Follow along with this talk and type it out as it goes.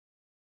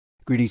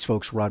Greetings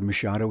folks, Rod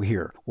Machado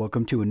here.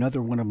 Welcome to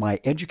another one of my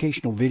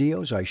educational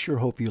videos. I sure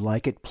hope you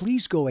like it.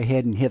 Please go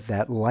ahead and hit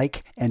that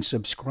like and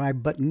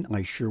subscribe button.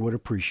 I sure would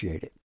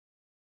appreciate it.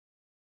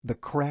 The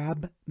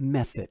crab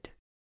method.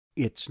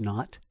 It's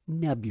not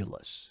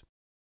nebulous.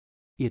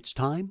 It's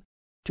time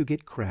to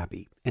get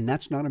crabby, and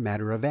that's not a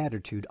matter of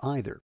attitude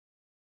either.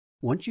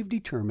 Once you've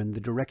determined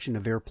the direction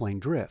of airplane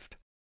drift,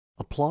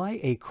 apply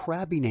a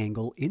crabbing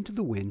angle into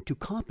the wind to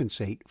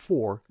compensate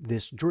for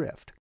this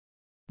drift.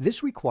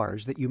 This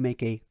requires that you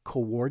make a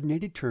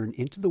coordinated turn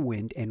into the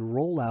wind and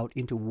roll out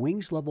into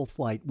wings level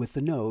flight with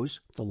the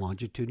nose, the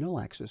longitudinal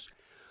axis,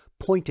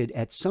 pointed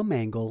at some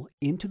angle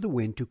into the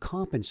wind to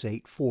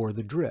compensate for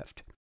the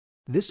drift.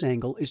 This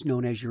angle is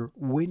known as your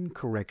wind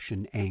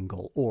correction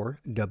angle, or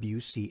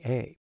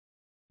WCA.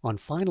 On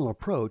final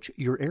approach,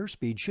 your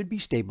airspeed should be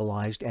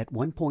stabilized at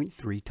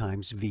 1.3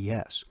 times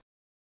Vs.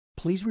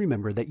 Please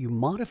remember that you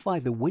modify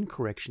the wind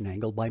correction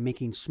angle by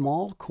making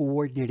small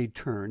coordinated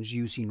turns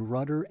using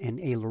rudder and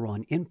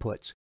aileron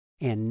inputs,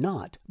 and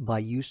not by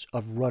use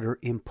of rudder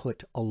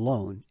input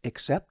alone,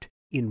 except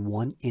in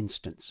one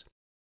instance.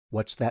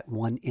 What's that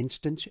one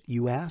instance,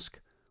 you ask?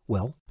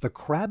 Well, the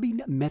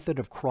crabbing method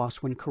of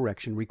crosswind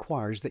correction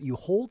requires that you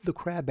hold the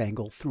crab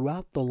angle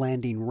throughout the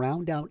landing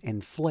round out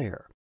and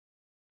flare.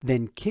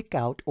 Then kick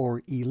out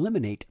or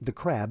eliminate the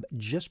crab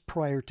just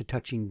prior to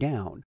touching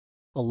down,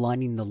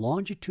 aligning the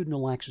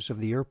longitudinal axis of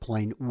the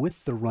airplane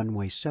with the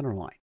runway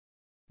centerline.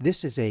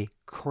 This is a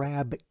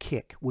crab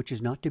kick, which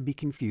is not to be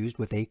confused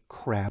with a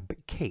crab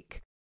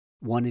cake.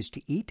 One is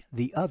to eat,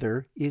 the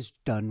other is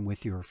done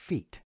with your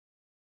feet.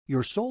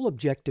 Your sole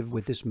objective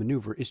with this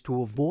maneuver is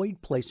to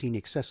avoid placing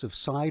excessive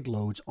side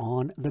loads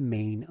on the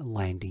main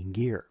landing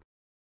gear.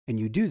 And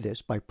you do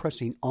this by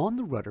pressing on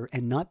the rudder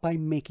and not by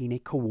making a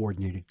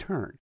coordinated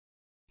turn.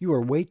 You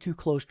are way too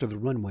close to the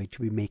runway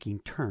to be making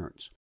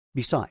turns.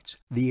 Besides,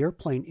 the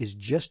airplane is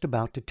just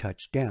about to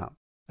touch down.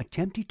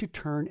 Attempting to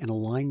turn and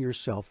align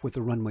yourself with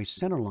the runway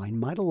centerline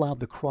might allow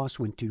the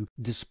crosswind to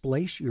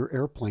displace your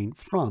airplane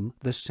from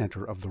the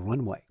center of the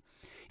runway.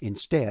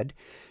 Instead,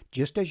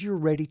 just as you're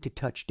ready to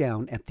touch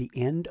down at the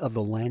end of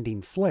the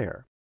landing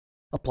flare,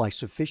 apply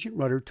sufficient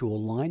rudder to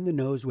align the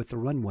nose with the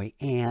runway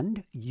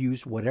and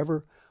use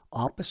whatever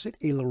opposite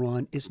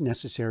aileron is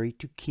necessary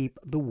to keep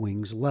the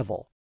wings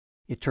level.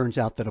 It turns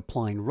out that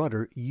applying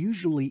rudder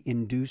usually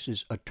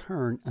induces a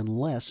turn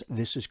unless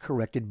this is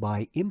corrected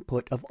by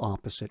input of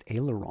opposite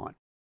aileron.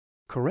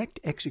 Correct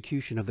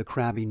execution of the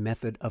crabbing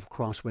method of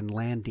crosswind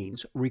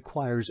landings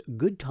requires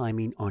good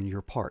timing on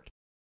your part.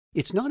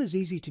 It's not as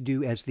easy to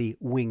do as the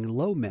wing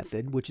low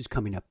method, which is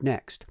coming up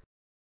next.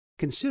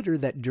 Consider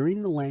that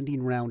during the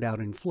landing round out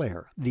and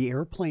flare, the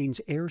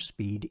airplane's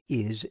airspeed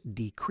is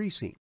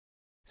decreasing.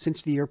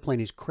 Since the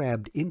airplane is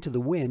crabbed into the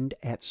wind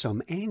at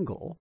some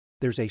angle,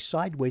 there's a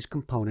sideways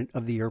component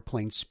of the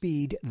airplane's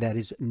speed that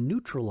is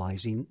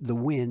neutralizing the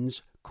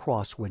wind's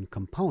crosswind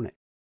component.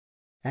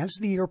 As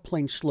the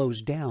airplane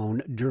slows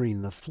down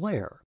during the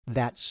flare,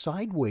 that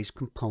sideways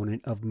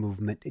component of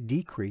movement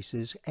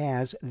decreases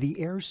as the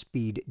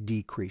airspeed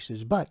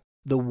decreases, but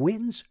the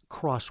wind's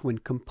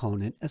crosswind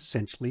component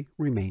essentially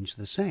remains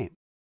the same.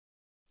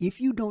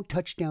 If you don't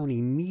touch down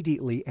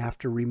immediately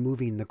after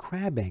removing the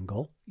crab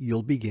angle,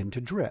 you'll begin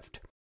to drift.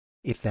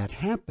 If that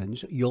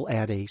happens, you'll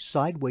add a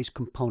sideways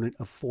component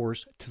of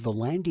force to the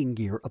landing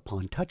gear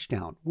upon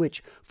touchdown,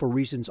 which, for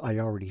reasons I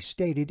already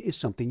stated, is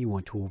something you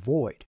want to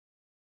avoid.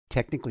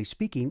 Technically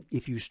speaking,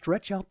 if you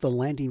stretch out the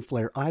landing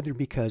flare either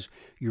because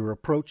your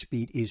approach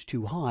speed is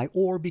too high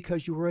or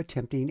because you are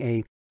attempting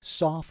a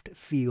soft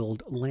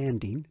field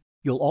landing,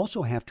 you'll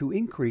also have to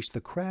increase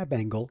the crab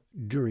angle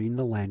during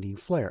the landing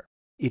flare.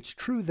 It's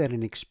true that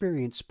an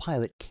experienced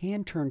pilot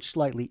can turn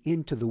slightly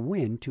into the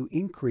wind to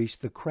increase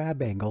the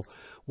crab angle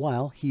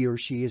while he or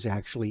she is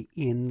actually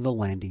in the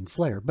landing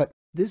flare, but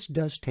this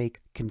does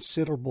take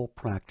considerable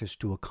practice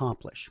to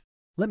accomplish.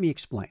 Let me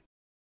explain.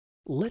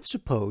 Let's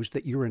suppose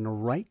that you're in a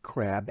right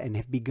crab and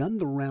have begun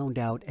the round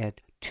out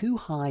at too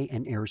high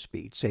an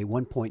airspeed, say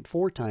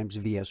 1.4 times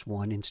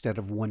Vs1 instead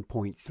of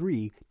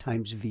 1.3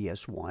 times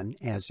Vs1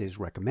 as is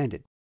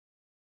recommended.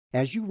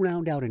 As you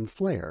round out and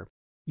flare,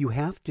 you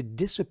have to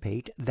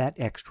dissipate that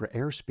extra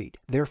airspeed.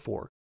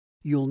 Therefore,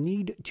 you'll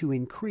need to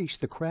increase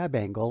the crab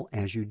angle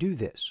as you do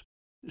this.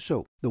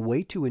 So, the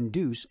way to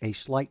induce a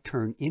slight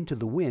turn into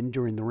the wind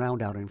during the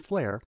round out and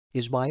flare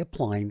is by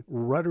applying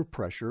rudder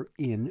pressure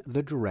in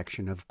the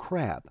direction of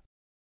crab.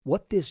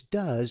 What this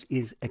does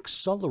is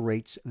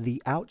accelerates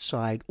the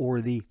outside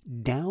or the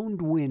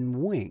downwind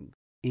wing,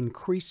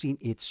 increasing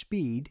its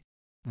speed,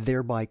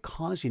 thereby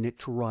causing it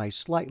to rise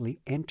slightly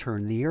and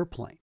turn the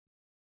airplane.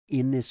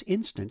 In this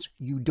instance,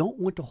 you don't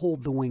want to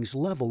hold the wings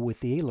level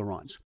with the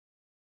ailerons.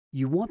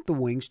 You want the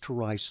wings to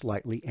rise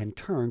slightly and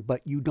turn,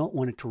 but you don't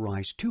want it to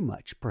rise too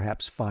much,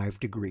 perhaps 5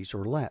 degrees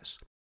or less.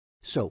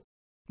 So,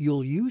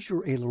 you'll use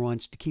your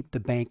ailerons to keep the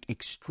bank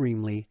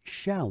extremely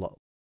shallow.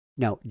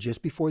 Now,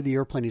 just before the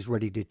airplane is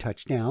ready to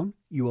touch down,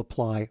 you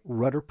apply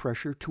rudder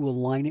pressure to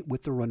align it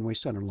with the runway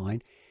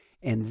centerline,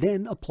 and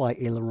then apply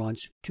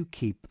ailerons to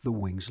keep the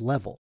wings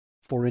level.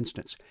 For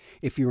instance,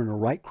 if you're in a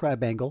right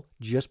crab angle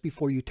just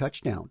before you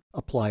touch down,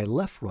 apply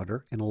left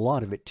rudder, and a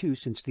lot of it too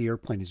since the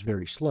airplane is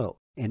very slow,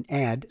 and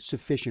add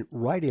sufficient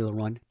right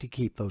aileron to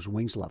keep those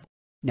wings level.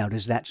 Now,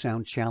 does that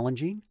sound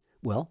challenging?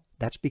 Well,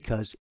 that's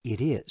because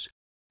it is.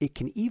 It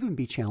can even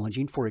be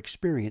challenging for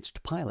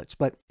experienced pilots,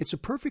 but it's a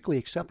perfectly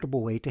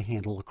acceptable way to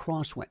handle a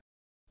crosswind.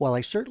 While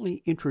I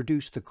certainly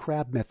introduce the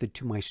crab method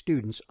to my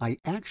students, I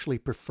actually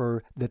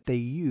prefer that they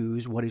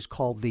use what is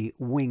called the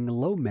wing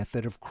low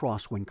method of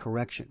crosswind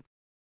correction.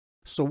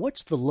 So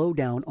what's the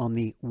lowdown on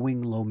the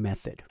wing low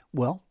method?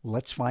 Well,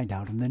 let's find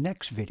out in the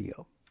next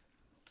video.